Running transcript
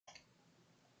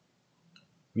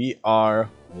We are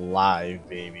live,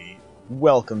 baby.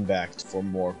 Welcome back for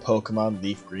more Pokemon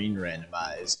LeafGreen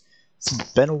Randomized.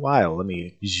 It's been a while. Let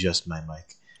me adjust my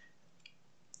mic.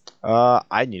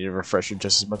 I need a refresher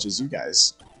just as much as you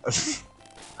guys.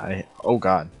 Oh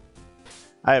god.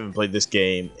 I haven't played this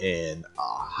game in a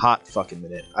hot fucking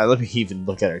minute. Let me even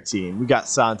look at our team. We got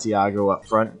Santiago up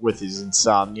front with his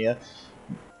insomnia.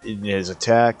 In his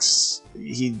attacks,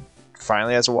 he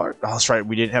finally has a water. Oh, that's right.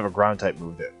 We didn't have a ground type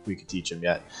move that we could teach him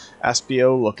yet.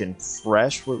 Aspio looking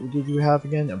fresh. What did we have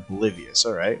again? Oblivious.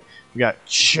 All right. We got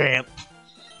Champ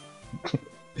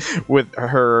with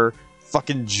her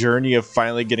fucking journey of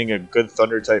finally getting a good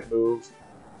thunder type move.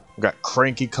 We got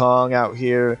Cranky Kong out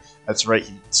here. That's right.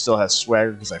 He still has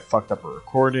swagger because I fucked up a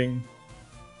recording.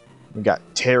 We got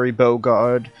Terry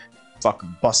Bogard.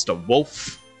 Fucking Busta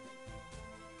Wolf.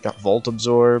 Got Volt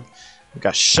Absorb. We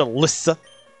got Shalissa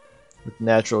with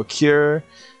Natural Cure.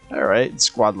 Alright,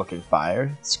 squad looking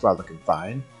fire. Squad looking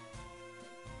fine.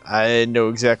 I know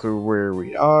exactly where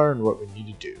we are and what we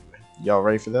need to do. Y'all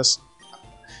ready for this?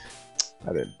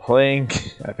 I've been playing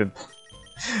DS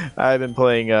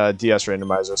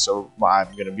Randomizer, so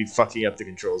I'm gonna be fucking up the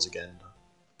controls again.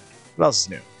 What else is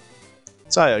new?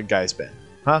 What's how you guys been?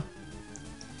 Huh?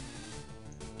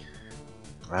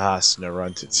 Ah,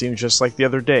 Snowrunt. It seems just like the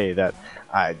other day that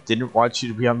I didn't want you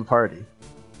to be on the party.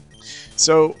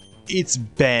 So, it's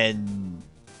been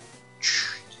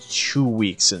 2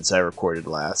 weeks since I recorded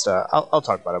last. I'll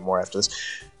talk about it more after this.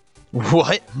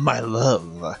 What? My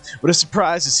love. What a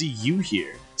surprise to see you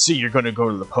here. So you're gonna go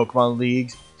to the Pokemon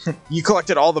League? You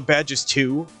collected all the badges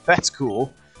too? That's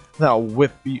cool. Then I'll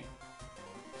whip you...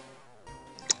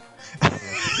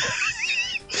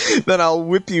 Then I'll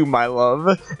whip you, my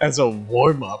love, as a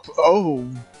warm-up. Oh,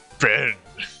 Ben.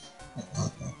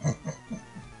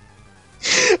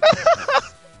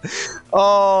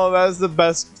 Oh, that's the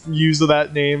best use of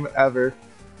that name ever.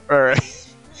 Alright.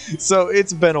 So,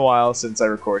 it's been a while since I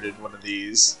recorded one of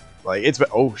these. Like, it's been...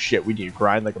 Oh, shit, we need to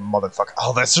grind like a motherfucker.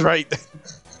 Oh, that's right.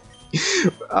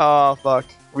 Oh, fuck.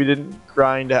 We didn't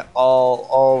grind at all.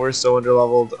 Oh, we're so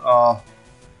underleveled. Oh.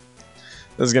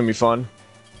 This is gonna be fun.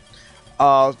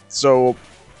 So,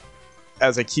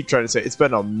 as I keep trying to say, it's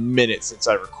been a minute since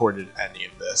I recorded any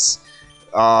of this.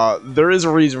 There is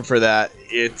a reason for that.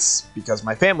 It's because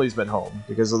my family's been home.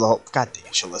 Because of the whole... God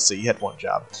damn, Shalissa, you had one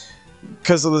job.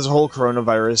 Because of this whole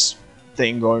coronavirus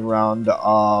thing going around,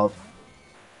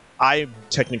 I'm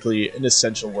technically an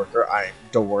essential worker.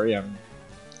 Don't worry, I'm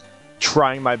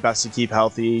trying my best to keep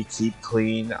healthy, keep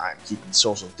clean. I'm keeping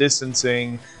social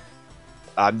distancing.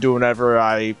 I'm doing whatever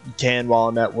I can while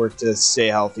I'm at work to stay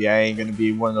healthy. I ain't gonna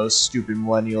be one of those stupid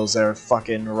millennials that are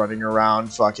fucking running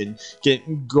around, fucking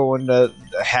going to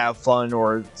have fun,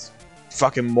 or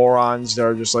fucking morons that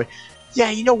are just like, yeah,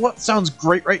 you know what sounds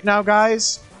great right now,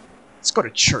 guys? Let's go to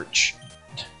church.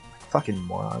 Fucking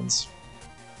morons.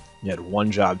 You had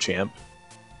one job, champ.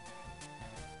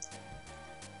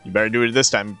 You better do it this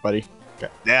time, buddy. Okay.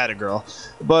 That a girl.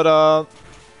 But,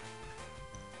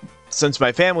 since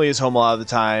my family is home a lot of the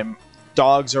time,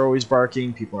 dogs are always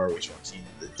barking, people are always walking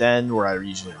into the den where I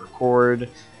usually record.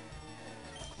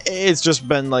 It's just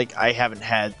been like I haven't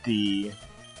had the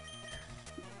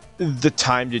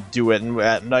time to do it, and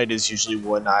at night is usually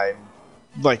when I'm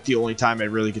like the only time I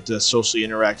really get to socially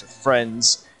interact with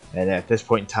friends, and at this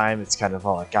point in time it's kind of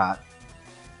all I got.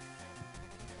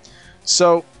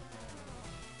 So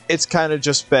it's kind of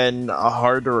just been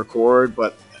hard to record,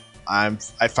 but I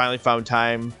finally found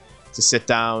time to sit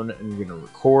down and I'm gonna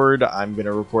record. I'm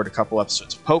gonna record a couple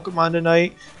episodes of Pokemon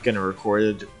tonight. Gonna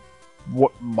record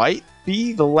what might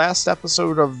be the last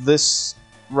episode of this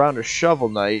round of Shovel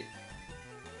Knight.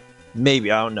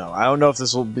 Maybe, I don't know. I don't know if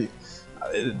this will be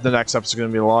the next episode. Gonna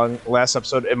be a long last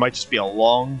episode. It might just be a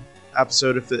long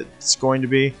episode if it's going to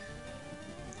be.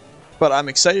 But I'm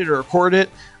excited to record it.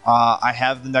 I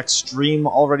have the next stream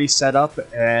already set up,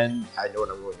 and I know what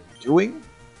I'm going to be doing.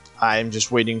 I'm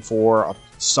just waiting for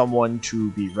someone to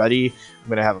be ready. I'm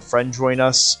going to have a friend join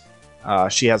us.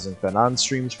 She hasn't been on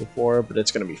streams before, but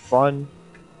it's going to be fun.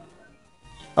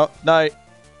 Oh, night.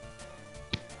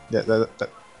 Yeah,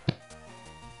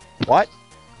 What?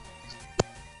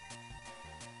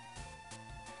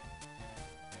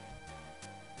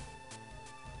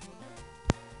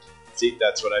 See,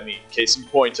 that's what I mean. Case in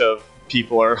point of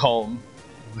people are home.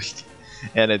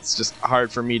 And it's just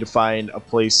hard for me to find a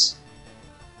place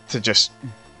to just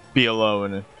be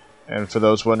alone. And for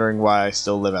those wondering why I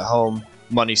still live at home,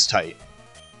 money's tight.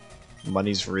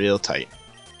 Money's real tight.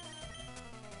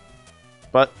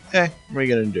 But, what are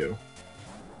you gonna do?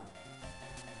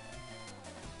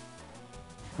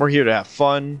 We're here to have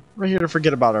fun. We're here to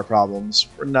forget about our problems.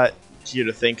 We're not here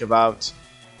to think about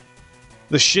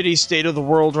the shitty state of the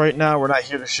world right now. We're not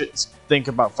here to think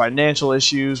about financial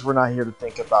issues. We're not here to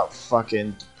think about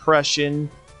fucking depression.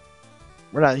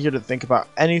 We're not here to think about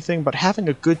anything but having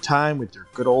a good time with your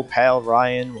good old pal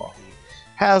Ryan while he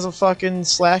has a fucking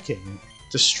slacking,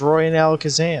 destroying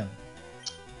Alakazam.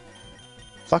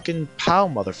 Fucking pow,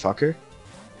 motherfucker.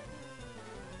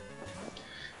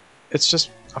 It's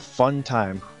just a fun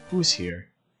time. Who's here?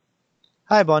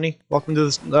 Hi, Bunny. Welcome to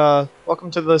this.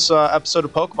 Episode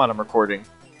of Pokemon I'm recording.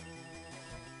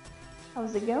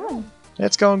 How's it going?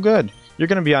 It's going good. You're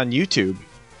gonna be on YouTube.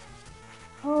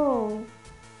 Oh,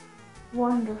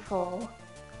 wonderful.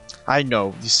 I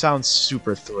know. You sound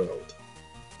super thrilled.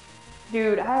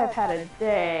 Dude, I have had a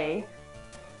day.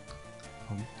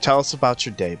 Tell us about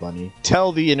your day, Bunny.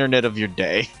 Tell the internet of your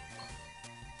day.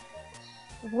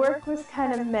 Work was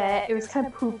kind of meh. It was kind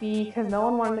of poopy because no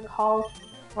one wanted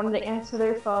to answer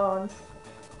their phones.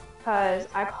 Because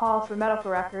I call for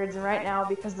medical records, and right now,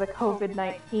 because of the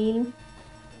COVID-19,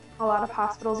 a lot of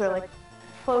hospitals are like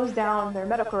closed down their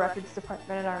medical records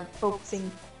department and are focusing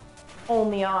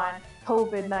only on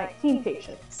COVID-19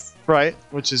 patients. Right,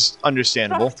 which is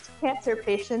understandable. Cancer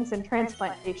patients and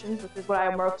transplant patients, which is what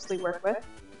I mostly work with.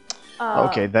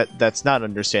 Okay, that's not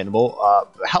understandable.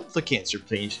 Help the cancer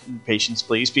patients,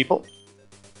 please, people.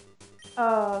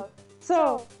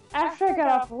 So after I got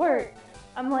off work,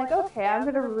 I'm like, okay, I'm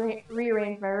gonna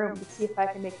rearrange my room to see if I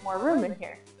can make more room in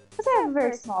here. Because I have a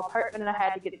very small apartment and I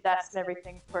had to get a desk and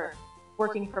everything for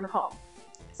working from home.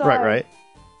 So right.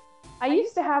 I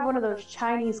used to have one of those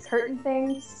Chinese curtain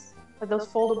things, like those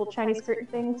foldable Chinese curtain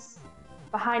things,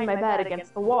 behind my bed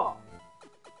against the wall.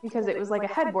 Because it was like a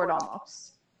headboard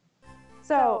almost.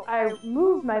 So I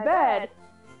moved my bed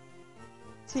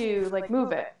to like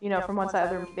move it, from one side of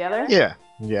the room to the other.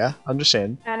 Yeah,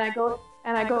 understand. And I go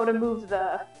to move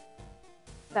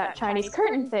that Chinese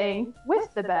curtain thing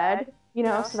with the bed,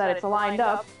 so that it's aligned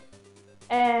up.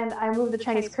 And I moved the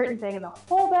Chinese curtain thing, and the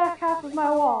whole back half of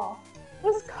my wall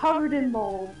was covered in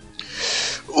mold.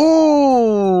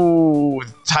 Ooh,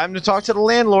 time to talk to the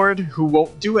landlord, who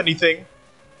won't do anything.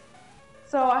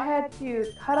 So I had to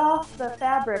cut off the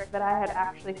fabric that I had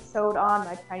actually sewed on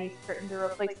my Chinese curtain to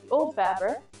replace the old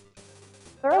fabric,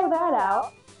 throw that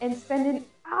out, and spend an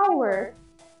hour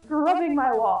scrubbing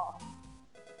my wall.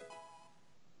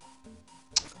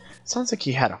 Sounds like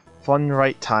you had a fun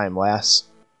right time, lass.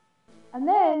 And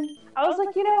then I was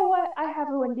like, you know what? I have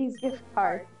a Wendy's gift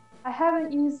card. I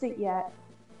haven't used it yet.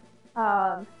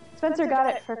 Spencer got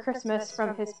it for Christmas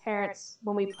from his parents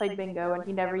when we played bingo, and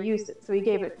he never used it, so he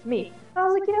gave it to me. And I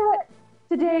was like, you know what?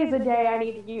 Today is the day I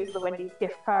need to use the Wendy's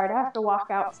gift card. I have to walk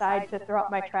outside to throw out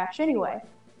my trash anyway.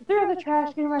 Throw the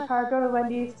trash, get in my car, go to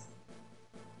Wendy's.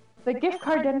 The gift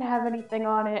card didn't have anything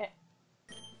on it.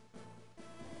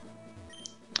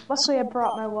 Luckily, I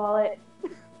brought my wallet.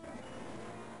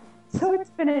 So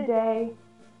it's been a day.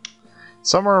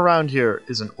 Somewhere around here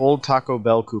is an old Taco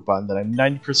Bell coupon that I'm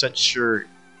 90% sure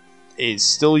is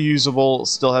still usable,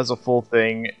 still has a full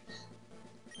thing,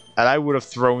 and I would have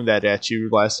thrown that at you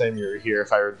last time you were here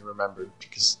if I remembered,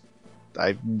 because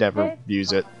I never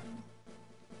use it.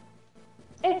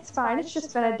 It's fine, it's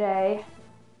just been a day.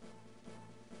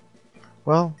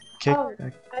 Well, okay.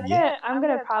 I'm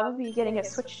gonna probably be getting a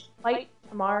Switch Lite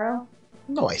tomorrow.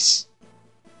 Nice.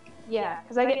 Yeah,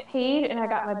 because I get paid and I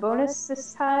got my bonus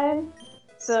this time,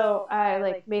 so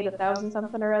I made 1,000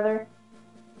 something or other.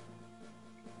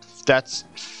 That's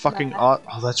fucking awesome.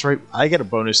 Oh, that's right. I get a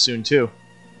bonus soon too.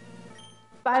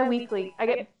 Bi-weekly. I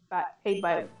get paid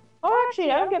by. Oh,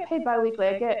 actually, I don't get paid bi-weekly.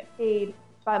 I get paid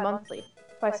bi-monthly,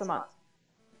 twice a month.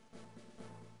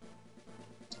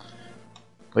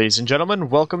 Ladies and gentlemen,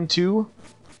 welcome to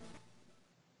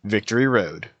Victory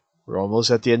Road. We're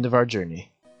almost at the end of our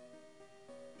journey.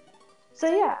 So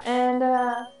yeah, and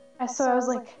so I was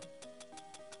like,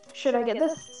 should I get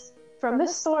this from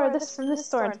this store, or this from this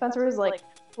store? And Spencer was like,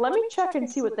 let me check and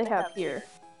see what they have here.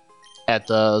 At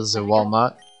the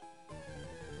Walmart?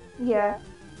 Yeah.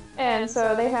 And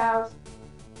so they have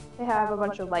a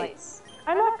bunch of lights.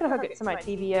 I'm not gonna hook it to my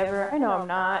TV ever. I know I'm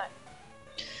not.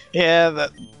 Yeah,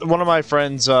 one of my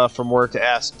friends from work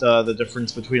asked the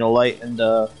difference between a light and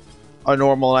a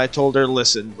normal, and I told her,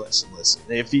 listen.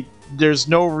 There's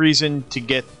no reason to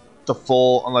get the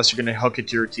full unless you're gonna hook it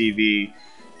to your TV.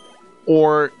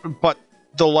 But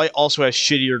the light also has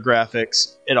shittier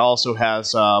graphics. It also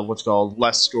has what's called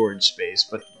less storage space,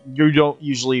 but you don't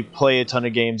usually play a ton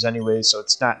of games anyway, so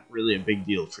it's not really a big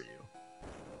deal for you.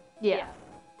 Yeah.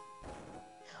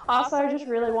 Also, I just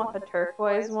really want the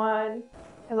turquoise one,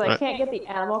 because I can't get the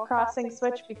Animal Crossing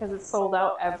Switch because it's sold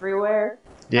out everywhere.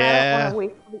 Yeah. I don't want to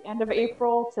wait till the end of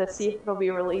April to see if it'll be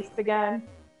released again.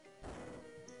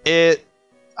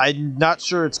 I'm not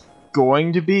sure it's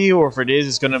going to be, or if it is,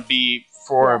 it's going to be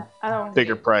for a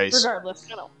bigger price. Regardless,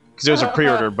 I don't. Because it was a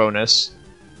pre-order bonus.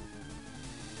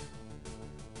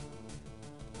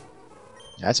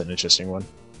 That's an interesting one.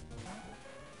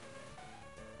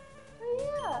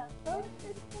 Yeah, so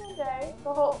it's been a day,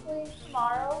 so hopefully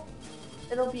tomorrow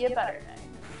it'll be a better day.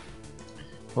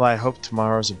 Well, I hope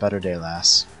tomorrow's a better day,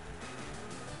 lass.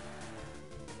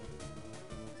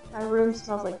 My room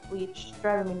smells like bleach, it's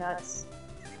driving me nuts.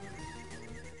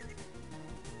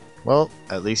 Well,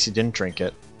 at least you didn't drink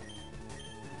it.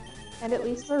 And at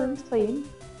least my room's clean.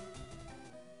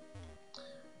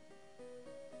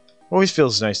 Always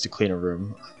feels nice to clean a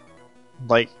room.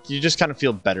 Like, you just kind of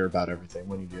feel better about everything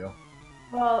when you do.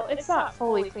 Well, it's not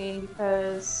fully clean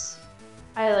because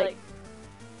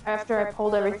after I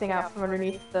pulled everything out from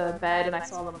underneath the bed and I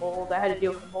saw the mold, I had to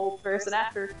deal with the mold first, and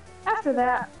after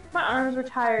that, my arms were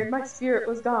tired, my spirit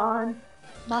was gone,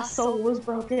 my soul was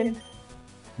broken.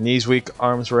 Knees weak,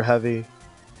 arms were heavy.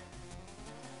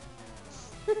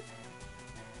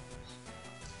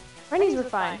 My knees were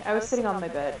fine. I was sitting on my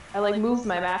bed. I moved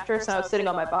my mattress and I was sitting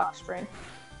on my box spring.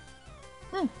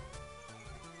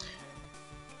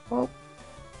 Well,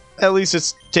 at least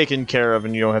it's taken care of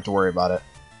and you don't have to worry about it.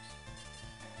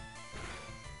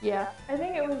 Yeah, I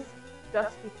think it was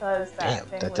just because that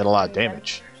thing That did a lot of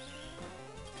damage.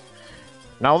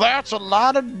 Now that's a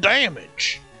lot of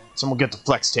damage. Someone get the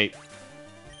flex tape.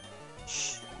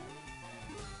 Is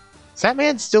that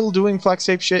man still doing flex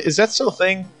tape shit? Is that still a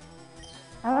thing?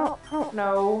 I don't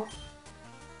know.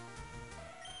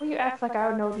 Well, you act like I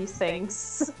would know these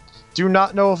things. Do you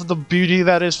not know of the beauty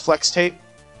that is flex tape?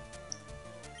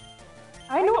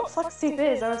 I know what flex tape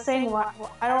is. I was saying,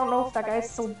 I don't know if that guy's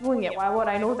still doing it. Why would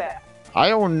I know that? I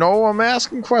don't know. I'm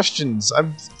asking questions.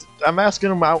 I'm asking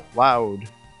them out loud.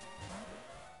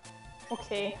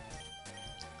 Okay.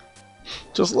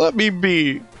 Just let me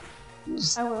be.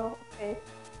 I will. Okay.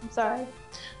 I'm sorry.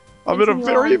 I'm in a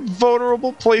very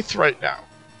vulnerable place right now.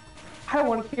 I don't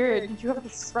want to hear it. Did you have to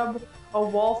scrub a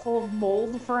wall full of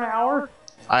mold for an hour?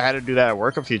 I had to do that at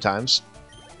work a few times.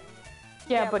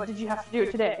 Yeah, but did you have to do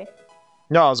it today?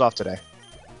 No, I was off today.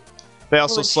 They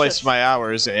also Holy sliced shit. my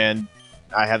hours, and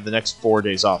I have the next 4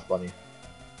 days off, buddy.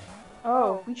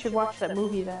 Oh, we should watch that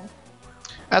movie then.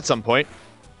 At some point.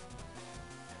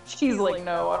 She's like,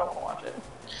 no, I don't want to watch it.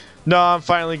 No, I'm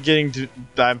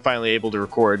finally able to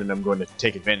record, and I'm going to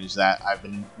take advantage of that. I've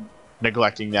been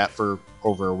neglecting that for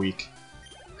over a week.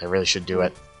 I really should do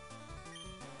it.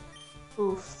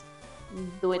 Oof.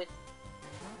 Do it.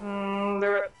 Do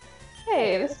it.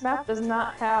 Hey, this map does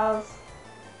not have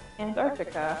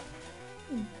Antarctica.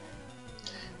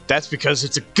 That's because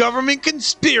it's a government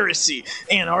conspiracy!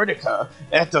 Antarctica,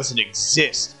 that doesn't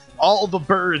exist. All the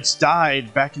birds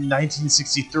died back in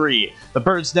 1963. The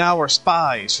birds now are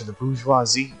spies for the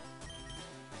bourgeoisie.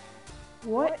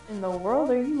 What in the world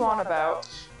are you on about?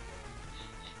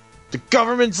 The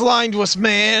government's lying to us,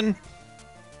 man!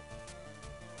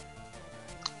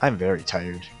 I'm very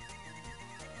tired.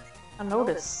 I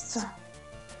noticed.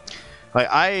 Like,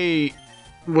 I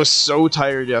was so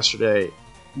tired yesterday.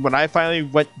 When I finally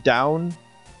went down,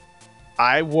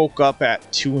 I woke up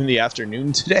at 2 in the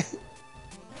afternoon today.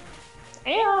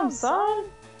 Damn, son.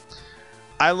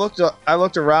 I looked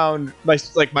around, my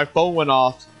phone went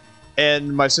off,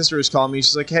 and my sister was calling me.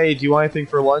 She's like, "Hey, do you want anything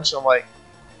for lunch?" I'm like,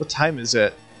 "What time is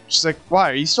it?" She's like,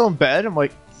 "Why? Are you still in bed?" I'm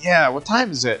like, "Yeah, what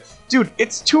time is it?" "Dude,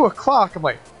 it's 2 o'clock." I'm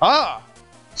like, "Ah!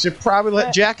 Should probably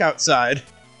let Jack outside."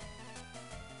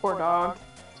 Poor dog.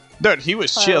 Dude, he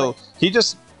was chill. He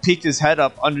just peeked his head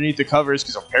up underneath the covers,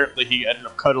 because apparently he ended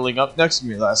up cuddling up next to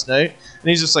me last night. And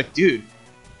he's just like, "Dude,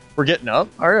 we're getting up?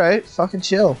 Alright, fucking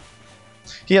chill."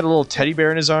 He had a little teddy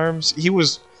bear in his arms. He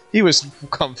was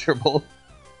comfortable.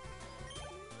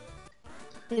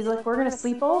 He's like, we're gonna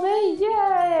sleep all day?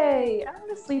 Yay! I'm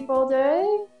gonna sleep all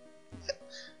day.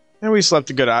 And we slept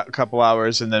a couple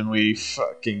hours, and then we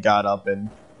fucking got up and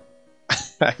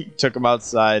I took him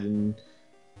outside and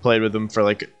played with him for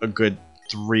like a good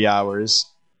 3 hours.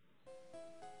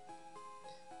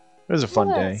 It was a fun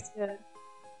day. Good.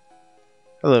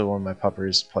 I love when my pupper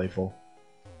is playful.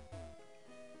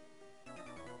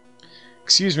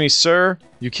 Excuse me, sir.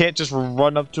 You can't just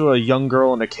run up to a young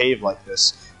girl in a cave like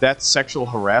this. That's sexual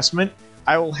harassment.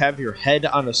 I will have your head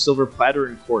on a silver platter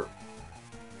in court.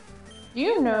 Do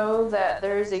you know that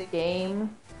there's a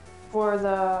game for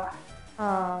the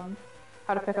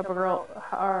how to pick up a girl,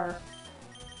 or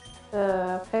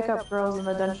the pick up girls in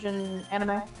the dungeon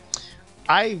anime?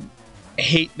 I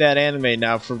hate that anime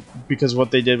now because of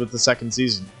what they did with the second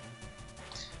season.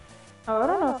 Oh, I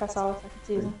don't know if I saw the second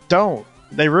season. Don't.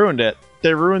 They ruined it.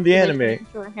 They ruined the anime. They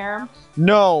into a harem?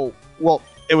 No. Well,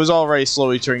 it was already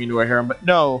slowly turning into a harem, but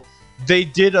no. They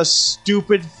did a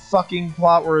stupid fucking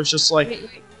plot where it's just like... Wait.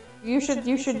 You should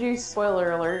use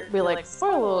spoiler alert. Be like,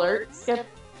 spoiler alert, skip.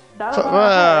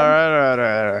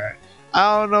 Alright.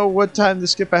 I don't know what time to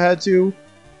skip ahead to.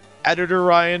 Editor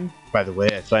Ryan... By the way,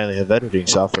 I finally have editing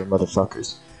software,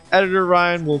 motherfuckers. Editor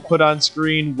Ryan will put on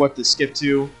screen what to skip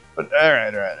to. But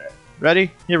alright.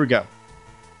 Ready? Here we go.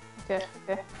 Okay.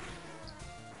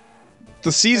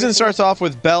 The season starts off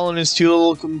with Bell and his two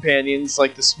little companions,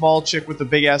 like the small chick with the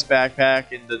big ass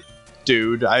backpack and the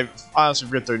dude. I honestly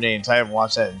forget their names. I haven't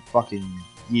watched that in fucking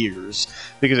years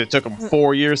because it took them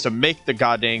 4 years to make the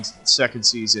goddamn second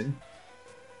season.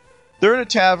 They're in a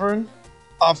tavern.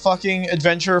 A fucking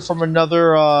adventurer from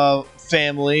another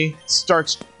family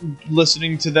starts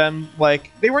listening to them.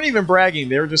 Like, they weren't even bragging.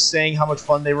 They were just saying how much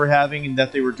fun they were having and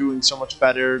that they were doing so much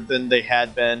better than they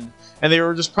had been. And they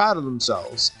were just proud of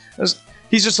themselves.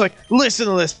 He's just like, listen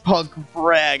to this punk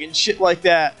brag and shit like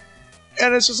that.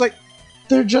 And it's just like,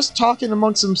 they're just talking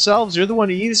amongst themselves. You're the one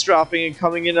eavesdropping and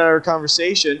coming in on our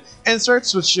conversation and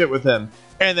starts with shit with him.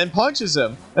 And then punches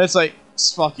him. And it's like,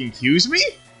 fucking excuse me?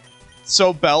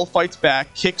 So Bell fights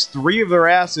back, kicks 3 of their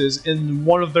asses, and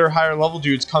one of their higher level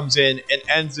dudes comes in and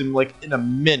ends him like in a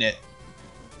minute.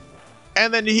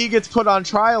 And then he gets put on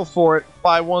trial for it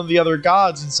by one of the other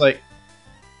gods. And it's like,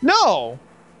 no!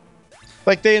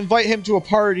 Like, they invite him to a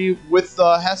party with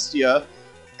Hestia,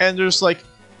 and they're just like,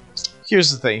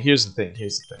 here's the thing.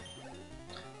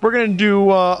 We're gonna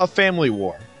do a family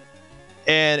war.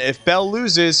 And if Bell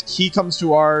loses, he comes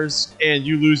to ours, and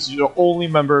you lose the only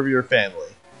member of your family.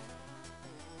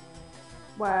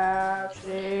 Wow,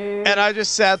 shit. And I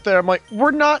just sat there, I'm like, we're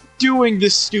not doing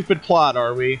this stupid plot,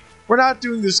 are we? We're not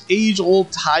doing this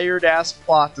age-old, tired-ass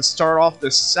plot to start off the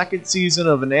second season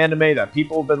of an anime that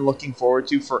people have been looking forward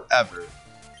to forever.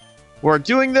 We're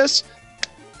doing this,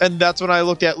 and that's when I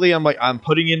looked at Lee, I'm like, I'm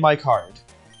putting in my card.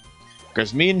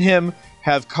 Because me and him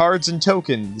have cards and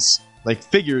tokens, like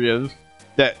figurative,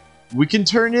 that we can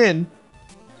turn in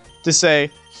to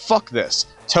say, fuck this.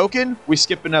 Token, we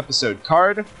skip an episode.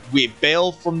 Card, we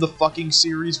bail from the fucking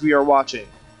series we are watching.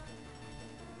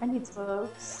 I need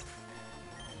those.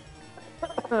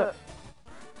 I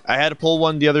had to pull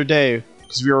one the other day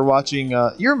because we were watching.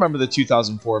 You remember the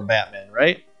 2004 Batman,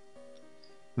 right?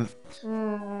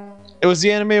 It was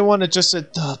the anime one that just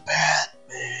said the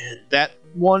Batman. That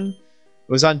one.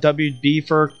 It was on WB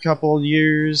for a couple of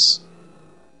years.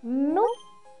 Nope.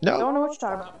 No. Don't know what you're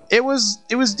talking about. It was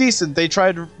decent. They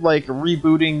tried like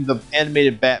rebooting the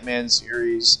animated Batman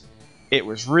series. It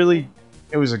was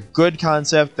a good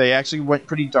concept. They actually went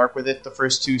pretty dark with it the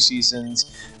first 2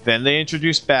 seasons. Then they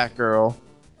introduced Batgirl.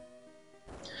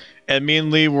 And me and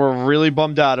Lee were really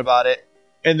bummed out about it.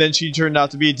 And then she turned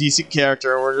out to be a decent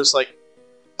character, and we're just like,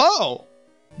 oh,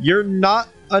 you're not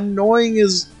annoying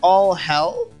as all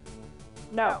hell?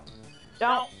 No.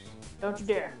 Don't you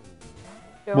dare.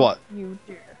 Don't What? You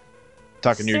dare.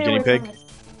 Talking to your Stay guinea away pig? from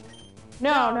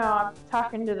No, I'm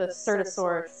talking to the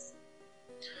Certosaurus.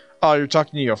 Oh, you're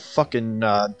talking to your fucking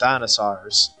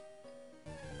dinosaurs.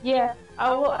 Yeah,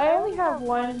 well, I only have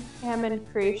one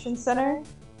Hammond Creation Center,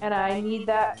 and I need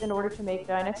that in order to make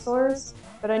dinosaurs,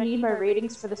 but I need my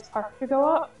ratings for this park to go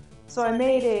up. So I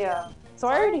made a, so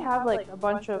I already have like a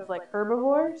bunch of like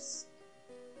herbivores.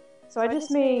 So I just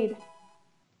made...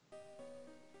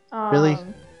 Really?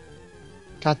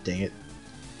 God dang it.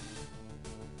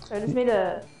 So I just made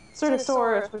a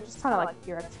Certosaurus, which is kind of like a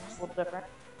T-Rex, just a little different.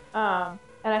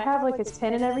 And I have like his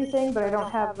pin and everything, but I don't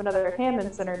have another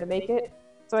Hammond Center to make it.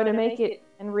 So I had to make it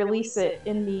and release it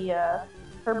in the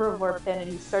herbivore pin, and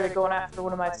he started going after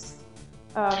one of my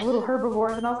little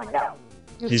herbivores, and I was like, no.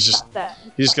 He's just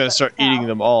gonna start eating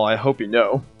them all, I hope you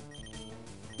know.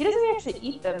 He doesn't actually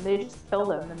eat them, they just kill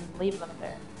them and leave them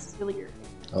there. It's really irritating.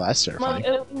 Oh, that's terrifying.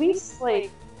 Well, at least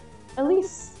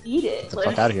eat it. Get the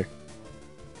fuck out of here.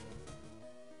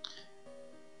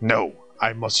 No,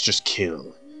 I must just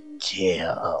kill.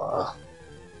 Kill.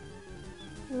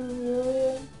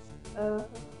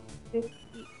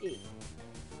 2,058,000.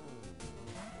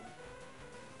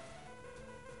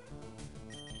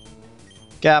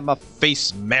 Got my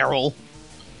face, Meryl.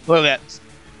 Look at that.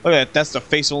 Look at that. That's the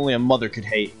face only a mother could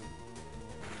hate.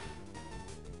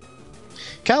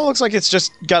 Kind of looks like it's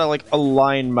just got like a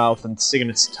lion mouth and sticking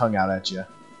its tongue out at you.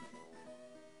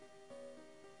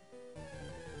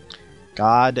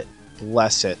 God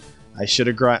bless it. I should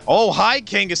have grind. Oh, hi,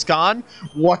 Kangaskhan.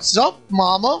 What's up,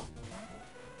 mama?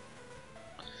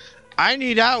 I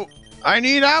need out. I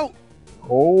need out!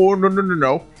 Oh, no, no, no,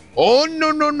 no. Oh,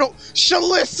 no, no, no.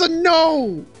 Shalissa,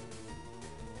 no!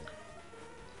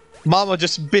 Mama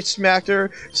just bitch smacked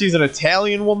her. She's an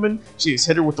Italian woman. She's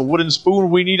hit her with a wooden spoon.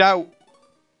 We need out.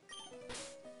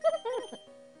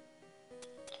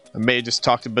 I may have just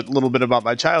talked a little bit about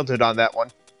my childhood on that one.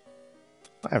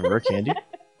 Whatever, Candy.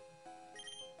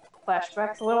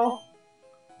 Flashbacks a little.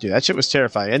 Dude, that shit was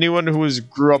terrifying. Anyone who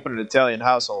grew up in an Italian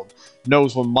household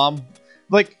knows when mom,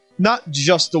 like, not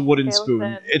just the wooden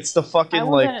spoon. It's the fucking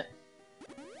like.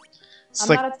 I'm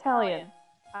not Italian,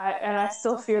 and I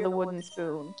still fear the wooden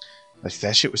spoon. Like,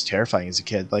 that shit was terrifying as a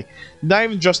kid. Like, not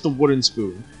even just the wooden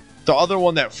spoon. The other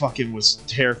one that fucking was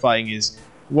terrifying is,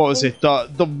 what was it? The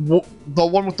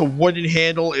one with the wooden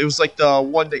handle. It was like the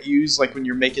one that you use like when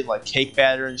you're making like cake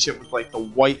batter and shit with like the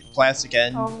white plastic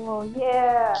end. Oh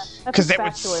yeah, that's a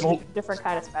spatula, different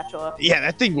kind of spatula. Yeah,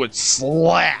 that thing would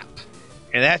slap,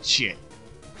 and that shit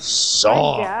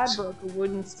sucked. My dad broke a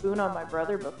wooden spoon on my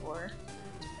brother before.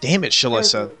 Damn it,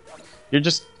 Shalissa. You're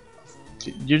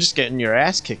just getting your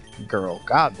ass kicked, girl.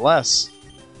 God bless.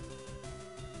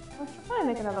 I should probably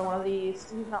make another one of these.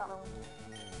 He's not really.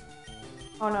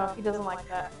 Oh no, he doesn't like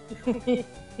that.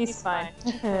 He's fine.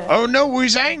 Oh no,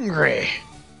 he's angry.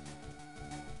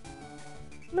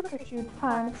 Look at you,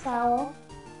 tiny sour.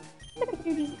 Look at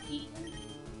you just eating.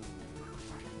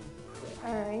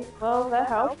 Alright, well that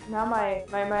helped. Now my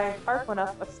park went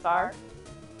up a star.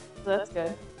 So that's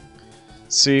good.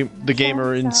 See, the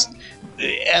gamer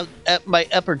my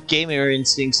upper gamer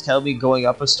instincts tell me going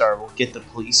up a star will get the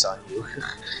police on you.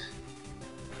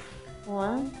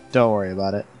 What? Don't worry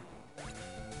about it.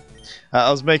 I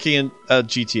was making a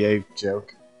GTA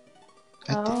joke.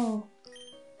 Oh.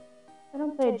 I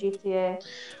don't play GTA.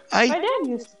 My dad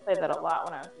used to play that a lot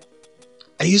when I was young.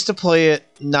 I used to play it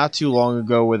not too long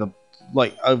ago with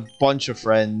a bunch of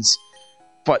friends,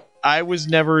 but I was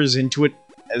never as into it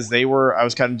as they were. I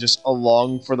was kind of just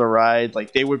along for the ride.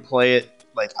 Like, they would play it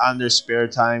like on their spare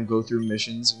time, go through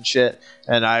missions and shit,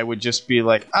 and I would just be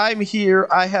like, I'm here,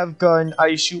 I have gun,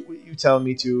 I shoot what you tell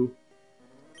me to.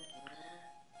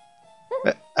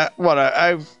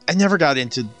 I never got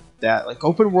into that. Like,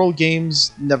 open world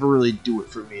games never really do it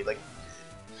for me. Like,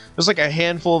 there's like a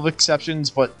handful of exceptions,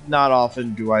 but not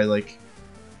often do I like.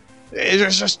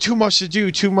 There's just too much to do,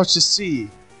 too much to see.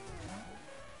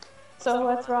 So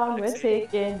what's wrong with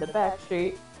taking the back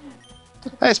street?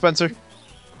 Hey, Spencer.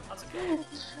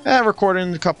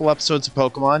 Recording a couple episodes of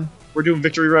Pokemon. We're doing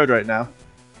Victory Road right now.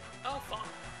 Oh, fun.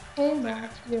 Hey, man,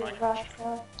 you're a rock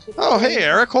star. Oh, hey,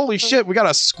 Eric. Holy shit, we got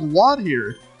a squad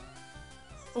here.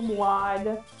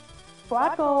 Squad.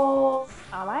 Squad goals.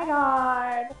 Oh my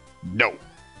god. No.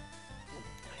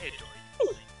 I adore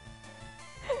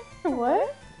you.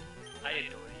 What? I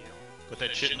adore you. Put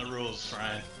that shit in the rules,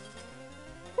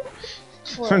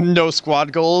 Ryan. No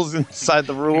squad goals inside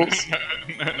the rules.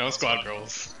 No squad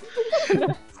goals.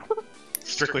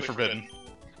 Strictly forbidden.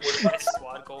 My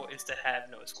squad goal is to have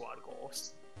no squad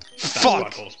goals.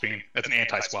 Fuck! That's an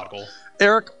anti-squad goal.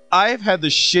 Eric, I've had the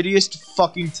shittiest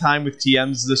fucking time with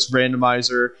TMs this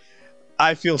randomizer.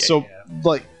 I feel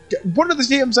like, one of the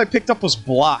TMs I picked up was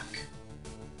block.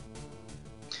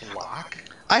 Block?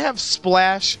 I have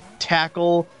splash,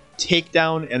 tackle,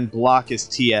 takedown, and block as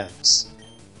TMs.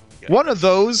 Yeah. One of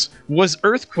those was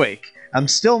earthquake. I'm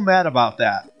still mad about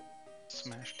that.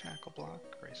 Smash, tackle, block,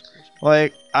 race.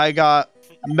 Like, I got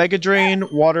Mega Drain,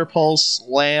 Water Pulse,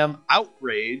 Slam,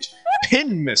 Outrage,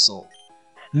 Pin Missile,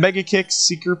 Mega Kick,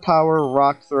 Seeker Power,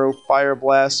 Rock Throw, Fire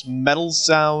Blast, Metal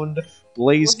Sound,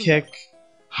 Blaze Kick,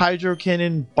 Hydro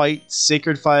Cannon, Bite,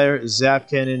 Sacred Fire, Zap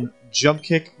Cannon, Jump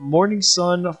Kick, Morning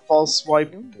Sun, False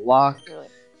Swipe, Block,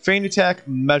 Feint Attack,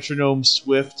 Metronome,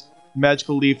 Swift,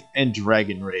 Magical Leaf, and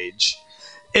Dragon Rage.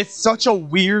 It's such a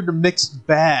weird mixed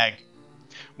bag.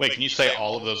 Wait, can you say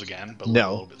all of those again, but a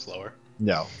little bit slower?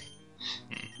 No.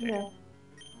 Yeah.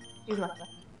 He's not gonna.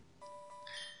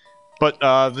 But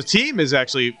the team is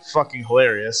actually fucking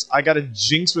hilarious. I got a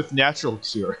Jinx with Natural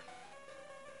Cure.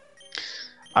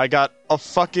 I got a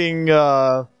fucking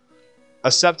a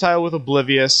Sceptile with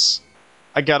Oblivious.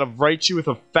 I got a Raichu with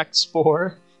Effect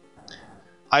Spore.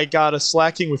 I got a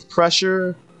Slacking with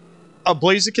Pressure. A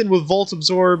Blaziken with Volt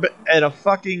Absorb, and a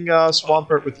fucking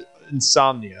Swampert with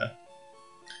Insomnia.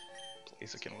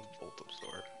 Blaziken with Volt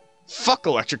Absorb. Fuck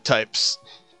electric types.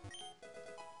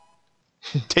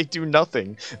 They do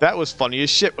nothing. That was funny as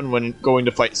shit when going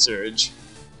to fight Surge.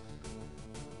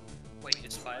 Wait,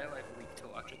 is fire like weak to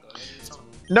electric or something?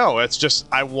 No, it's just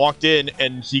I walked in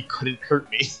and he couldn't hurt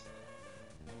me.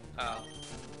 Oh.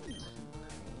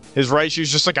 His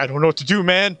Raichu's just like, I don't know what to do,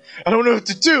 man. I don't know what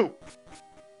to do.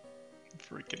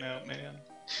 Freaking out, man.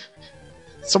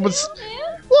 Someone's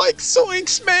like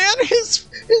Zoinks, man. His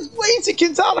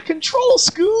Blazington's out of control,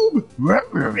 Scoob.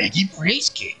 Reggie Brace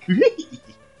Kick.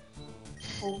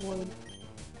 Oh boy.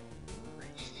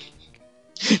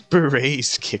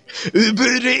 Berets Kick.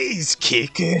 Berets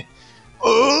Kick.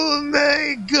 Oh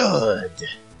my god.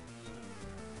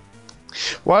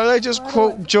 Why did I just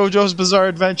quote JoJo's Bizarre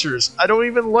Adventures? I don't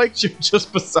even like JoJo's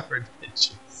Bizarre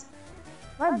Adventures.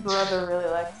 My brother really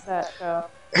likes that show.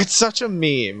 It's such a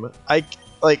meme. I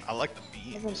like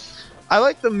the memes. I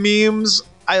like the memes.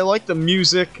 I like the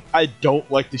music. I don't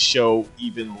like the show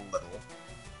even little.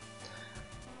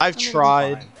 I've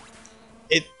tried.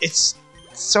 It's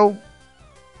so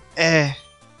eh.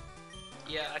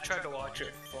 Yeah, I tried to watch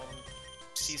it from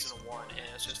season 1, and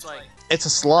it's just like It's a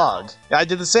slog. I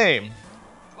did the same.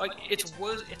 like it's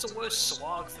a worse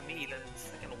slog for me than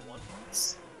freaking One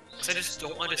Piece. Because I just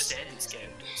don't understand these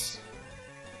characters.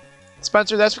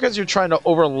 Spencer, that's because you're trying to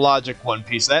over logic One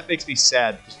Piece. That makes me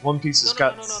sad because One Piece has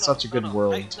got such a good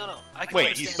world. I can Wait,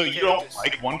 understand so the you don't characters.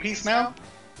 like One Piece now?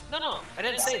 No, I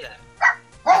didn't say that.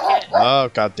 I can't. Oh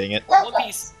god dang it! One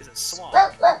Piece is a slog.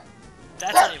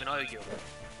 That's not even arguable.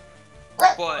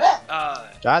 But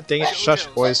God dang it! Shush,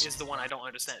 JoJo's boys. is the one I don't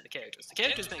understand the characters. The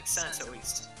characters make sense at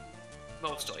least,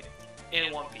 mostly,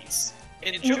 in One Piece.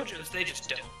 In JoJo's, they just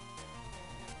don't.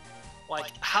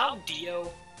 Like how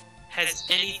Dio has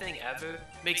anything ever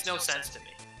makes no sense to me.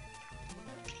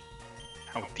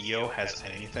 How Dio has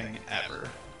anything ever.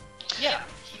 Yeah,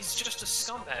 he's just a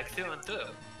scumbag through and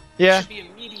through. Yeah. It should be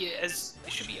immediate as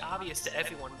it should be obvious to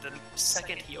everyone the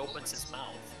second he opens his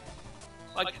mouth.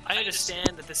 Like, I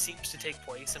understand that this seems to take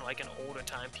place in like an older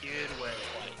time period where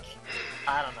like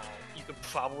I don't know, you could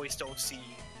probably still see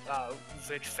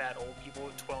rich fat old people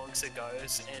twirling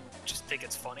cigars and just think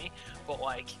it's funny, but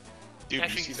like Dude,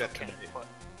 actually you see it's that okay, today. but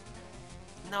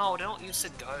no, they don't use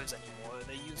cigars anymore.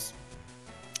 They use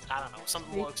I don't know,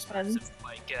 something more expensive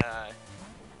like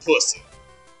Pussy.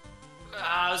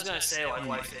 I was gonna say like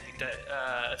life-saving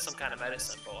some kind of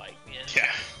medicine, but like yeah.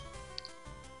 Yeah.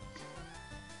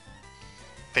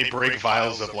 They break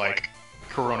vials of like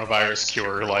coronavirus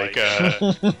cure, like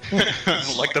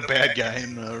like the bad guy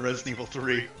in Resident Evil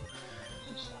 3.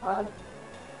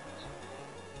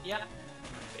 Yeah,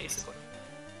 basically.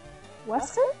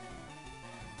 Weston?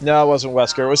 No, it wasn't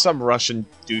Wesker. It was some Russian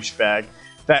douchebag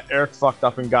that Eric fucked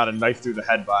up and got a knife through the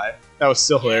head by. That was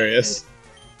still hilarious.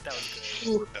 That was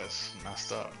good. That was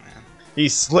messed up, man. He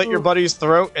slit your buddy's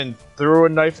throat and threw a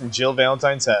knife in Jill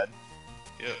Valentine's head.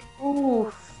 Yeah.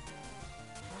 Oof.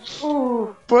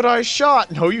 Ooh. But I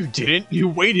shot. No, you didn't. You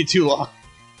waited too long.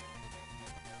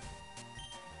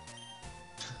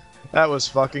 That was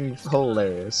fucking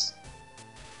hilarious.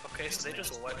 Okay, so they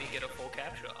just let me get a full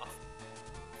capture off.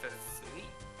 For free?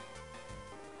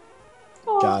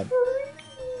 God.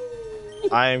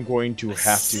 I am going to have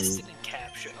to. Assisted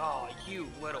capture. Oh, you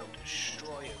little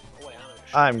destroyer. Oh, wait,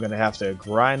 I'm gonna have to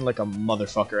grind like a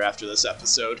motherfucker after this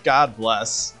episode. God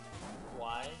bless.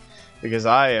 Why? Because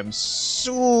I am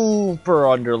super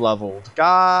underleveled.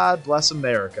 God bless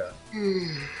America.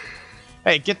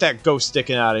 Hey, get that ghost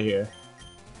sticking out of here.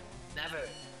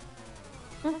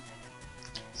 Never.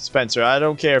 Spencer, I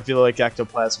don't care if you look like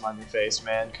ectoplasm on your face,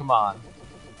 man. Come on.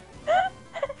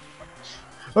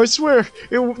 I swear,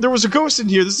 there was a ghost in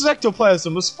here. This is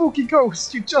ectoplasm, a spooky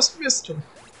ghost. You just missed him.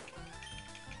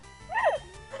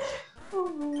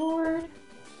 Oh, Lord.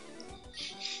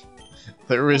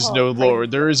 There is no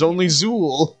Lord. There is only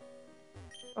Zool.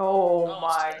 Oh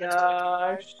my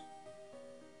gosh.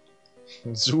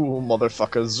 Zool,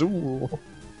 motherfucker, Zool.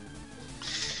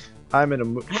 I'm in a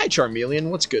mood. Hi, Charmeleon.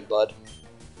 What's good, bud?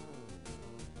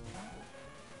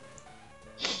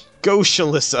 Go,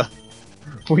 Shalissa.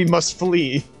 We must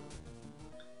flee.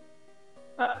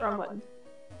 Wrong button.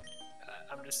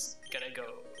 I'm just gonna go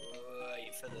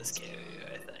right for this carrier,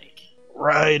 I think.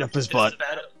 Right up his butt.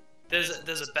 There's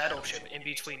a battleship in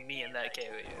between me and that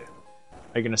carrier.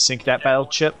 Are you gonna sink that battle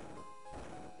chip?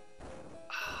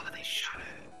 Ah, they shot it.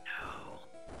 No.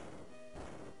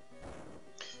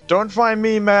 Don't find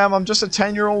me, ma'am. I'm just a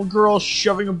 10-year-old girl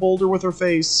shoving a boulder with her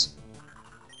face.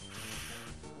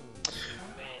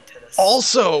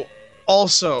 Also,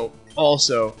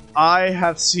 I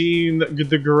have seen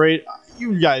the great...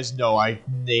 You guys know I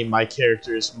name my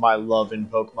characters my love in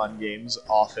Pokemon games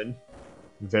often.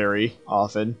 Very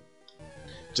often.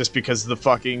 Just because of the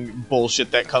fucking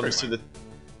bullshit that comes to the...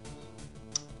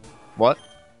 What?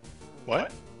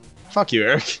 What? Fuck you,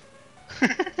 Eric.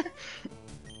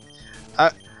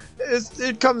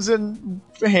 It comes in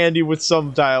handy with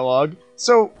some dialogue.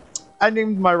 So, I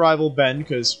named my rival Ben,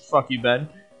 because fuck you, Ben.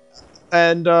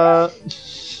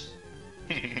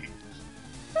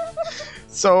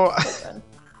 So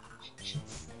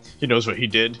he knows what he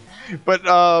did.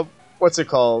 But what's it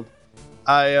called?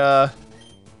 I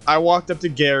walked up to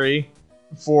Gary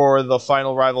for the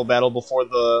final rival battle before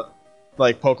the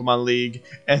Pokemon League,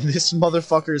 and this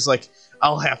motherfucker's like,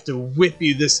 "I'll have to whip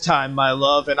you this time, my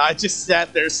love," and I just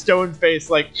sat there stone faced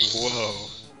like, Whoa.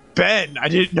 Ben, I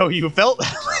didn't know you felt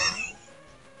that way.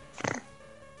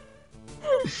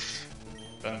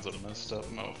 Ben's a messed up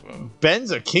mofo.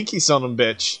 Ben's a kinky son of a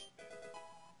bitch.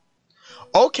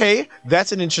 Okay,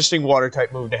 that's an interesting water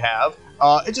type move to have.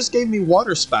 It just gave me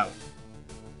Water Spout.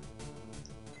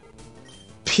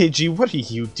 Pidgey, what are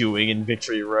you doing in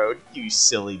Victory Road, you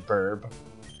silly burb?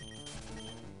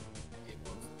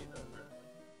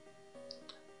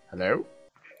 Hello?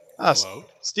 Ah, Hello?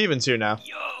 Steven's here now.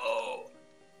 Yo!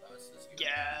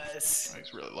 Yes! Oh,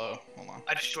 he's really low. Hold on.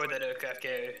 I destroyed that aircraft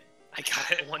carrier. I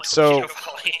got it once. So-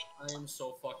 I am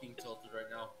so fucking tilted right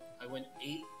now. I went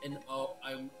 8-0.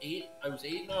 I was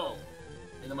 8-0,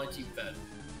 and then my team fed.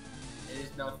 It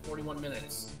is now 41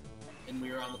 minutes, and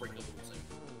we are on the brink of losing.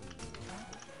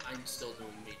 I'm still doing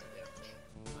major damage.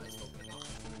 I still cannot.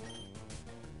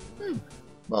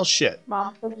 Well, shit.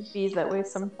 Mom doesn't bees that way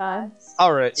sometimes.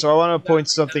 Alright, so I want to point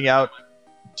something out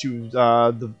to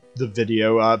the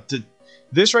video.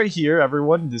 This right here,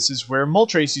 everyone, this is where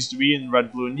Moltres used to be in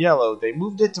Red, Blue, and Yellow. They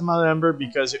moved it to my number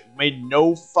because it made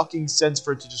no fucking sense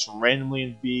for it to just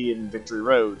randomly be in Victory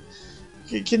Road.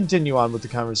 Continue on with the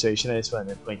conversation. I just wanted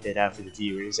to point that out for the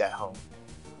viewers at home.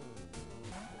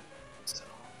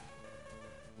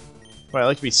 Well, I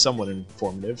like to be somewhat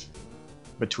informative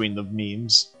between the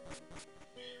memes.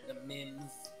 The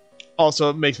memes. Also,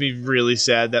 it makes me really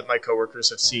sad that my coworkers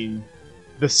have seen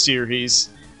the series,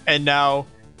 and now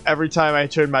every time I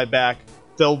turn my back,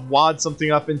 they'll wad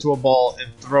something up into a ball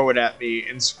and throw it at me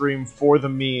and scream for the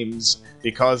memes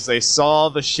because they saw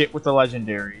the shit with the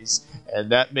legendaries,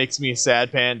 and that makes me a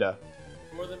sad panda.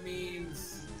 For the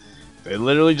memes. They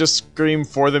literally just scream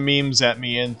for the memes at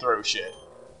me and throw shit.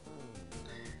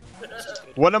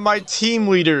 One of my team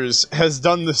leaders has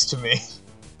done this to me.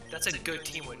 That's a good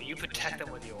team win. You protect them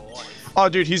with your life. Oh,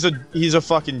 dude, he's a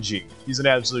fucking G. He's an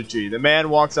absolute G. The man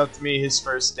walks up to me his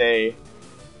first day.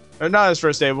 Or not his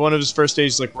first day, but one of his first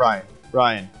days, like,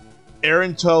 Ryan,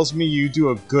 Aaron tells me you do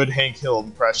a good Hank Hill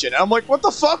impression. And I'm like, what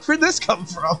the fuck? Where'd this come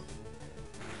from?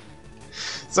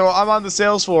 So I'm on the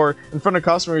sales floor in front of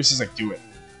customers. He's like, do it.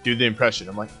 Do the impression.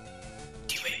 I'm like,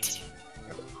 Do it.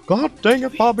 God dang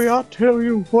it, Bobby, I'll tell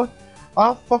you what.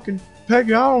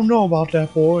 Peggy, I don't know about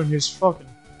that boy and his fucking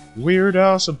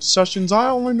weird-ass obsessions. I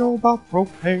only know about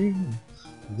propane,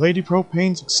 Lady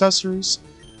Propane's accessories.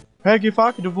 Peggy, if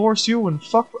I could divorce you and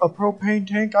fuck a propane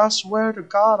tank, I swear to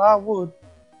God I would.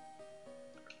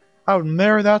 I would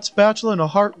marry that spatula in a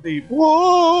heartbeat.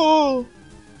 Whoa!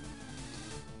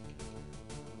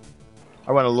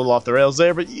 I went a little off the rails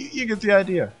there, but you get the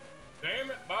idea.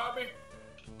 Damn it, Bobby.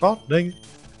 God dang it.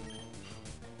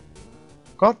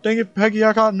 God dang it, Peggy,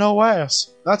 I got no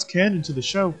ass. That's canon to the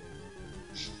show.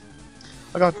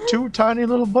 I got two tiny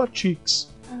little butt cheeks.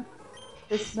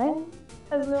 This man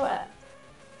has no ass.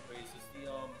 Wait, is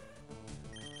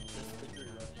this Victory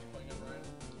Road you playing it, Ryan?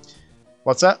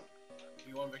 What's that?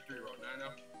 You on Victory Road now?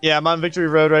 Yeah, I'm on Victory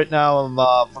Road right now. I'm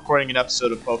recording an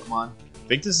episode of Pokemon. I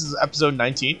think this is episode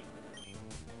 19.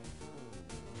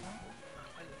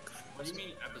 What do you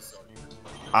mean episode?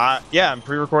 Yeah, I'm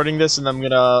pre-recording this and I'm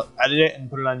gonna edit it and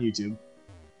put it on YouTube.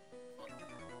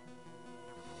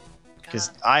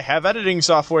 Because I have editing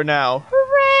software now.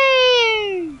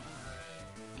 Hooray!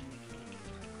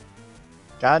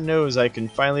 God knows I can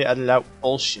finally edit out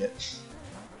bullshit.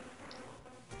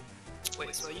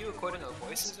 Wait, so are you recording our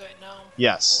voices right now?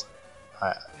 Yes.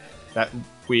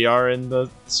 We are in the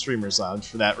Streamers Lounge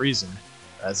for that reason.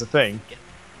 That's a thing.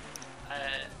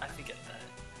 I forget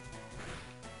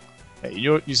that. Hey, you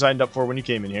know what you signed up for when you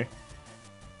came in here?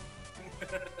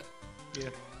 Yeah.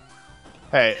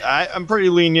 Hey, I'm pretty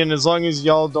lenient as long as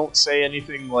y'all don't say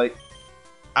anything, like,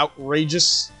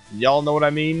 outrageous. Y'all know what I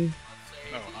mean?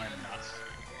 No, I'm not saying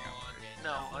anything else.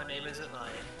 No, our name isn't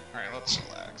Lion. Alright, let's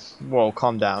relax. Whoa,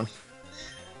 calm down.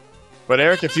 But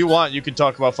Eric, if you want, you can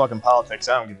talk about fucking politics.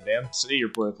 I don't give a damn. Say your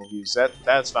political views.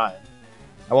 That's fine.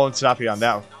 I won't stop you on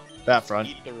that front.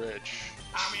 Eat the rich.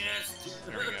 Communist!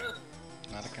 There we go.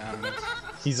 Not a communist.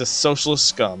 He's a socialist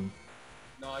scum.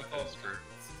 No, I call it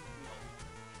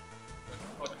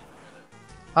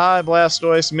Hi,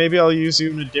 Blastoise. Maybe I'll use you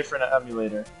in a different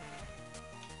emulator.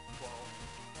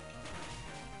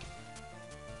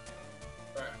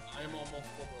 Alright, I am almost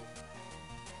full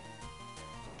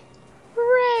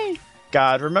Hooray!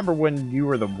 God, remember when you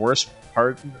were the worst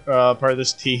part of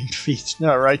this team?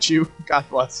 No, right, you? God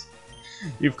bless.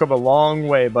 You've come a long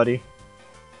way, buddy.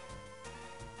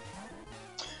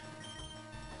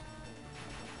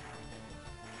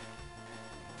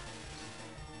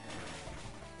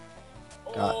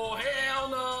 Oh, hell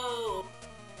no!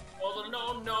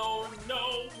 Oh,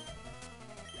 no.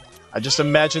 I just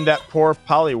imagine that poor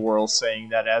Poliwhirl saying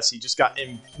that as he just got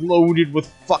imploded with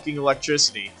fucking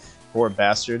electricity. Poor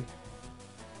bastard.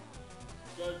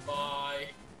 Goodbye.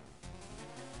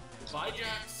 Goodbye,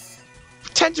 Jax.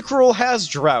 Tentacruel has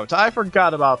drought. I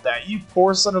forgot about that. You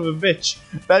poor son of a bitch.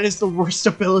 That is the worst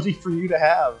ability for you to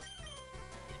have.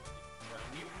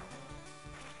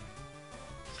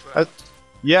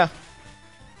 Yeah.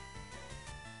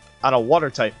 On a water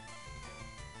type.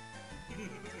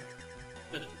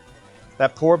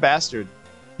 That poor bastard.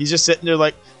 He's just sitting there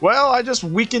like, well, I just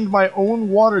weakened my own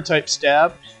water type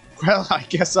stab. Well, I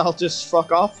guess I'll just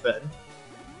fuck off then.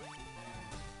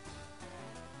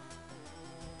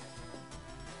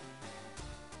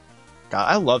 God,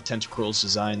 I love Tentacruel's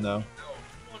design though.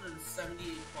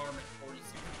 278 farm at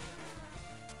 46.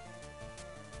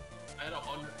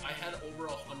 I had over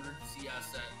 100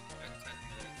 CS at 10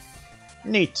 minutes.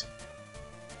 Neat.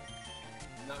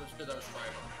 And that was because I was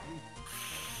trying.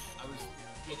 I was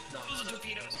looked nuts. Those are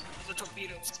torpedoes. Those are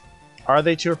torpedoes. Are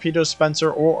they torpedoes,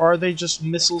 Spencer, or are they just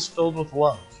missiles filled with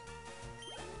love?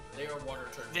 They are water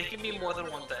torpedoes. They can be more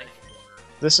than one thing.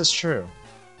 This is true.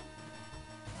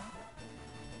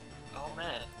 Oh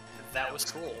man, that was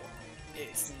cool.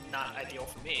 It's not ideal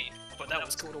for me, but that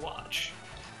was cool to watch.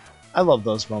 I love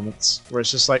those moments where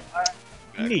it's just like,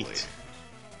 neat. Later.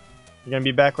 You gonna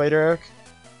be back later, Eric?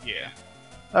 Yeah.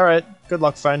 Alright, good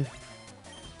luck, friend.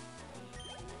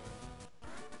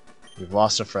 We've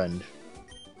lost a friend.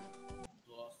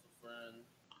 Lost a friend.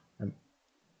 Um,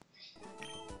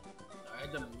 I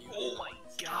had to mute. Oh my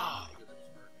god.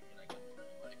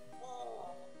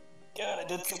 God, I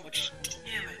did so much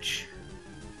damage.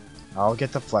 I'll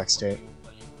get the flex state.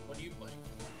 What are you playing?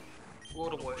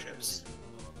 World of Warships.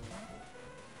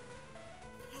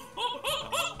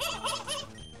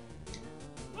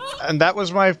 And that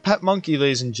was my pet monkey,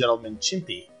 ladies and gentlemen,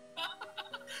 Chimpy.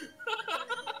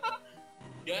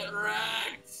 Get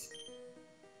wrecked!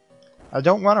 I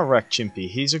don't want to wreck Chimpy,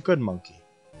 he's a good monkey.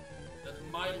 That's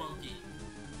my monkey.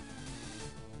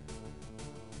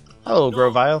 Hello, No.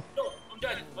 Grovile. No, I'm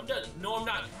dead. I'm dead. No, I'm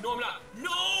not. No, I'm not.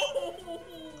 No!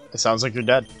 It sounds like you're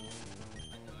dead.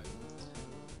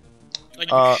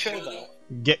 Are you sure Really? though?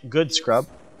 Get good, scrub.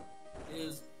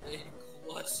 Is a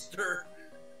cluster.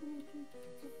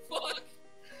 Fuck.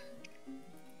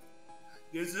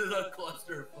 This is a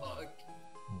clusterfuck.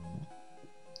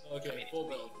 Okay, full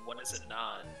build. When is it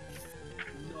not?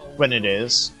 No. When it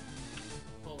is.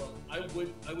 Hold on.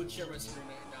 I would share my screen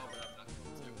right now, but I'm not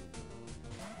going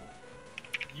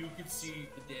to. You can see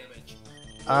the damage.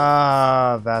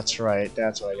 Ah, that's right.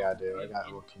 That's what I gotta do. I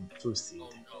gotta look in Futhi. Oh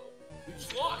no. We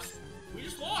just lost. We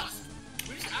just lost.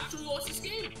 We just actually lost this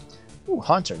game. Ooh,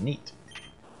 Hunter, neat.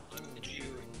 Did you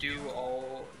do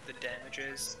all the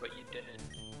damages, but you didn't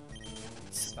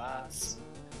survive?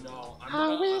 No, I'm How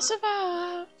gonna, we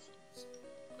survive?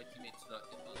 my teammates not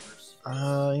get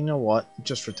others. You know what?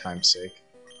 Just for time's sake.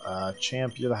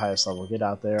 Champ, you're the highest level. Get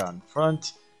out there on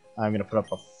front. I'm gonna put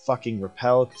up a fucking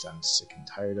repel because I'm sick and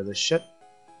tired of this shit.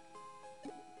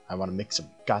 I want to make some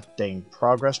goddamn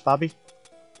progress, Bobby.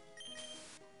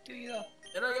 Do you?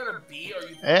 And I got a B. Are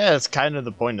you? Yeah, it's kind of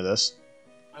the point of this.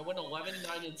 I went 11,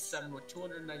 9, and 7 with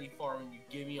 290 farm, and you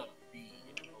gave me a B.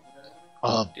 Okay?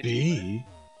 A Did B?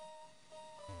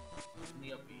 Give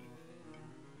me a B.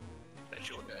 Bet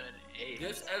you would have an A.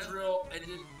 This Ezreal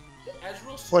ended.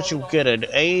 Ezreal. What you started get off- an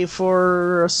A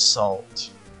for assault?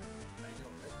 I know,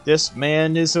 right? This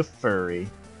man is a furry.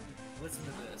 Listen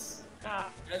to this. Ah,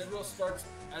 Ezreal starts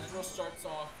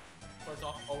off 0-3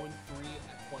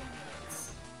 at 20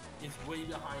 minutes. He's way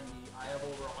behind me. I have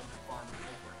over 100 farm over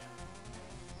him.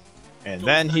 And Goes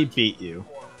then he 19 beat you. and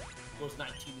 4. Goes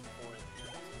 19 and 4 in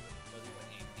the end. But he went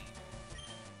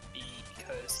 18. B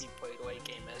because he played late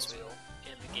game Ezreal,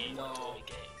 and the game went to No. late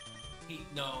game.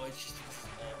 No, it's just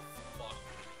oh fuck.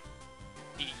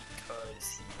 Because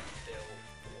he built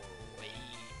for late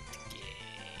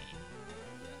game.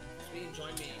 Just me and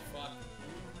join me. Fuck.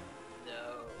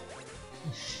 No.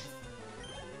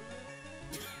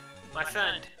 My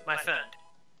friend.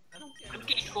 I don't get I'm it.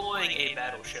 controlling a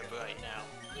battleship right now.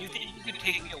 You think you could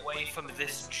take me away from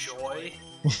this joy?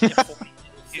 And put me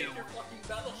Save into- your fucking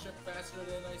battleship faster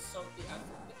than I sunk the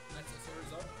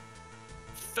SSRs up.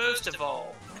 First of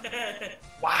all,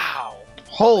 wow.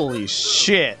 Holy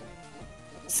shit!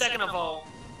 Second of all,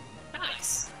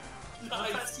 nice.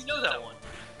 Nice. You know that one.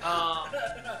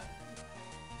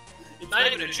 It's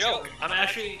Not even a joke. I'm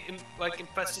actually like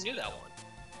impressed you knew that one.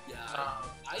 Yeah,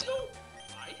 I don't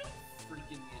freaking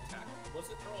the attack. Was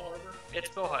it Pearl Harbor? It's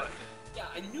Pearl Harbor. Yeah,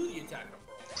 I knew the attack of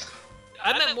Pearl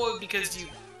Harbor. I meant more because you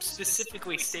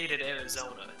specifically stated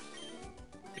Arizona.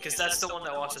 Because that's the one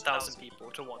that lost 1,000 people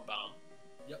to one bomb.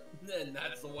 Yep, and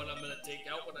that's the one I'm gonna take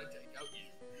out when I take out you.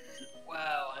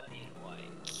 Well, I mean,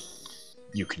 like...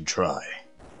 You can try.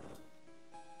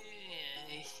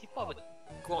 You probably...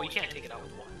 Well, you can't take it out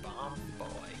with one bomb, but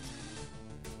like...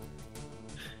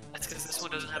 That's because this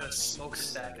one doesn't have a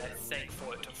smokestack, I think,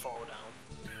 for it to fall down.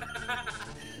 I'll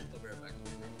be right back.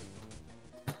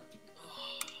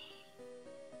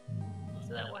 Is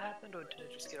that what happened, or did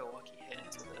I just get a lucky hit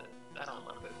into the... I don't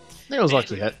remember. I think it was a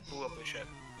lucky hit. Blew up the ship.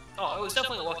 Oh, it was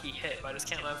definitely a lucky hit, but I just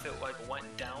can't remember if it like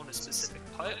went down a specific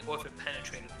part or if it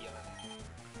penetrated the other.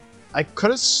 I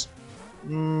could have.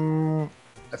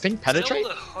 I think penetrate.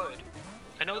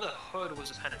 I know the hood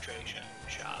was a penetration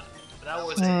shot, but that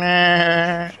was a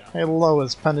shot. Hello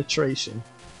is penetration.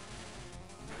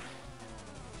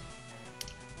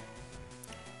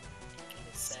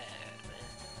 It's sad,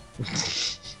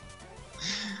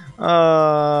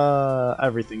 man.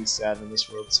 Everything's sad in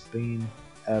this world, Sabine.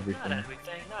 Everything. Not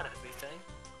everything, not everything.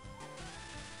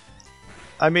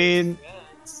 I mean,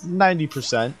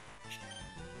 90%.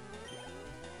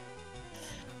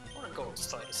 I want to go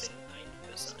start to say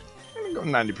 90%. I'm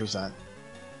gonna go 90%.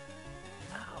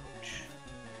 Ouch.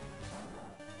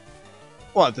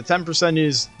 What? The 10%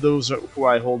 is those who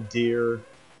I hold dear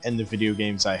and the video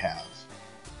games I have.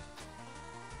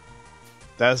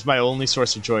 That is my only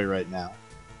source of joy right now.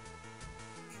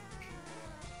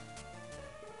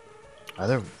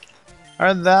 Other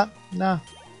than that, no.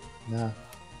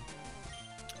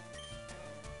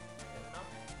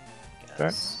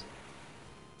 Fair.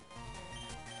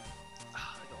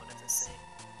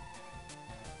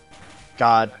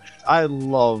 God, I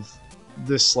love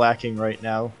this slacking right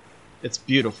now. It's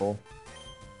beautiful.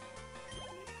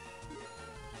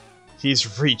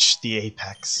 He's reached the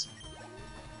apex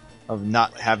of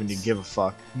not having to give a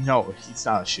fuck. No, it's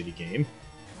not a shitty game.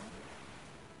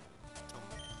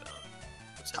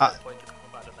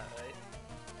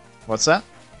 What's that?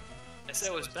 I said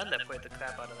it was Ben that played the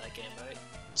crap out of that game, right?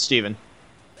 Steven.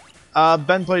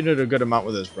 Ben played it a good amount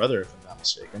with his brother, if I'm not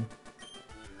mistaken.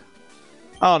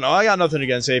 I don't know, I got nothing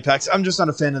against Apex. I'm just not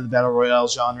a fan of the Battle Royale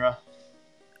genre.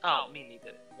 Oh, me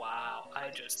neither. Wow, I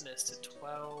just missed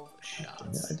 12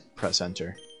 shots. Press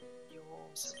enter. You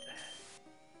almost said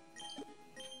that.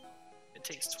 It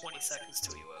takes 20 seconds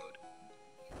to reload.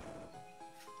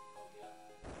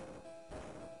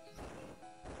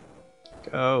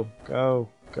 Go, go,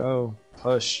 go.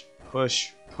 Push,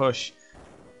 push, push.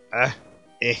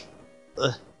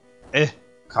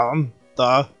 Come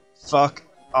the fuck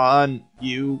on,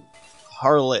 you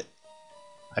harlot.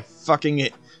 I fucking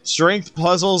hate. Strength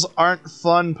puzzles aren't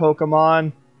fun,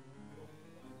 Pokemon.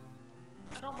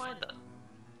 I don't mind them.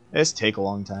 They just take a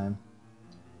long time.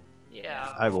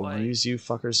 Yeah. I will use you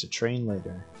fuckers to train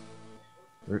later.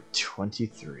 Route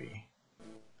 23.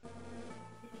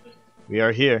 We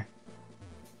are here.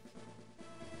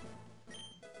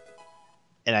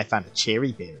 And I found a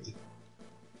cherry berry.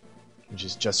 Which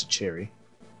is just a cherry.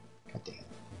 God damn.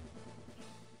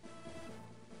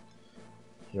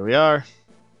 Here we are.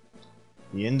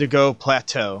 The Indigo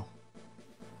Plateau.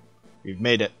 We've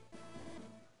made it.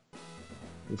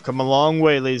 We've come a long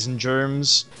way, ladies and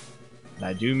germs. And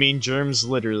I do mean germs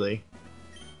literally.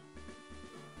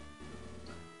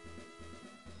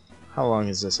 How long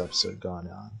has this episode gone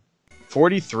on?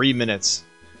 43 minutes.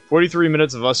 43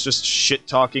 minutes of us just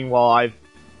shit-talking while I've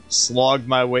slogged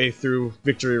my way through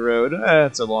Victory Road.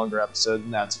 It's a longer episode,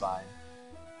 and that's fine.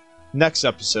 Next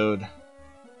episode,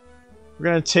 we're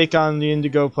going to take on the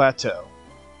Indigo Plateau,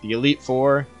 the Elite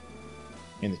Four,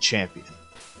 and the Champion.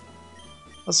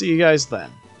 I'll see you guys then.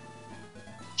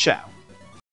 Ciao.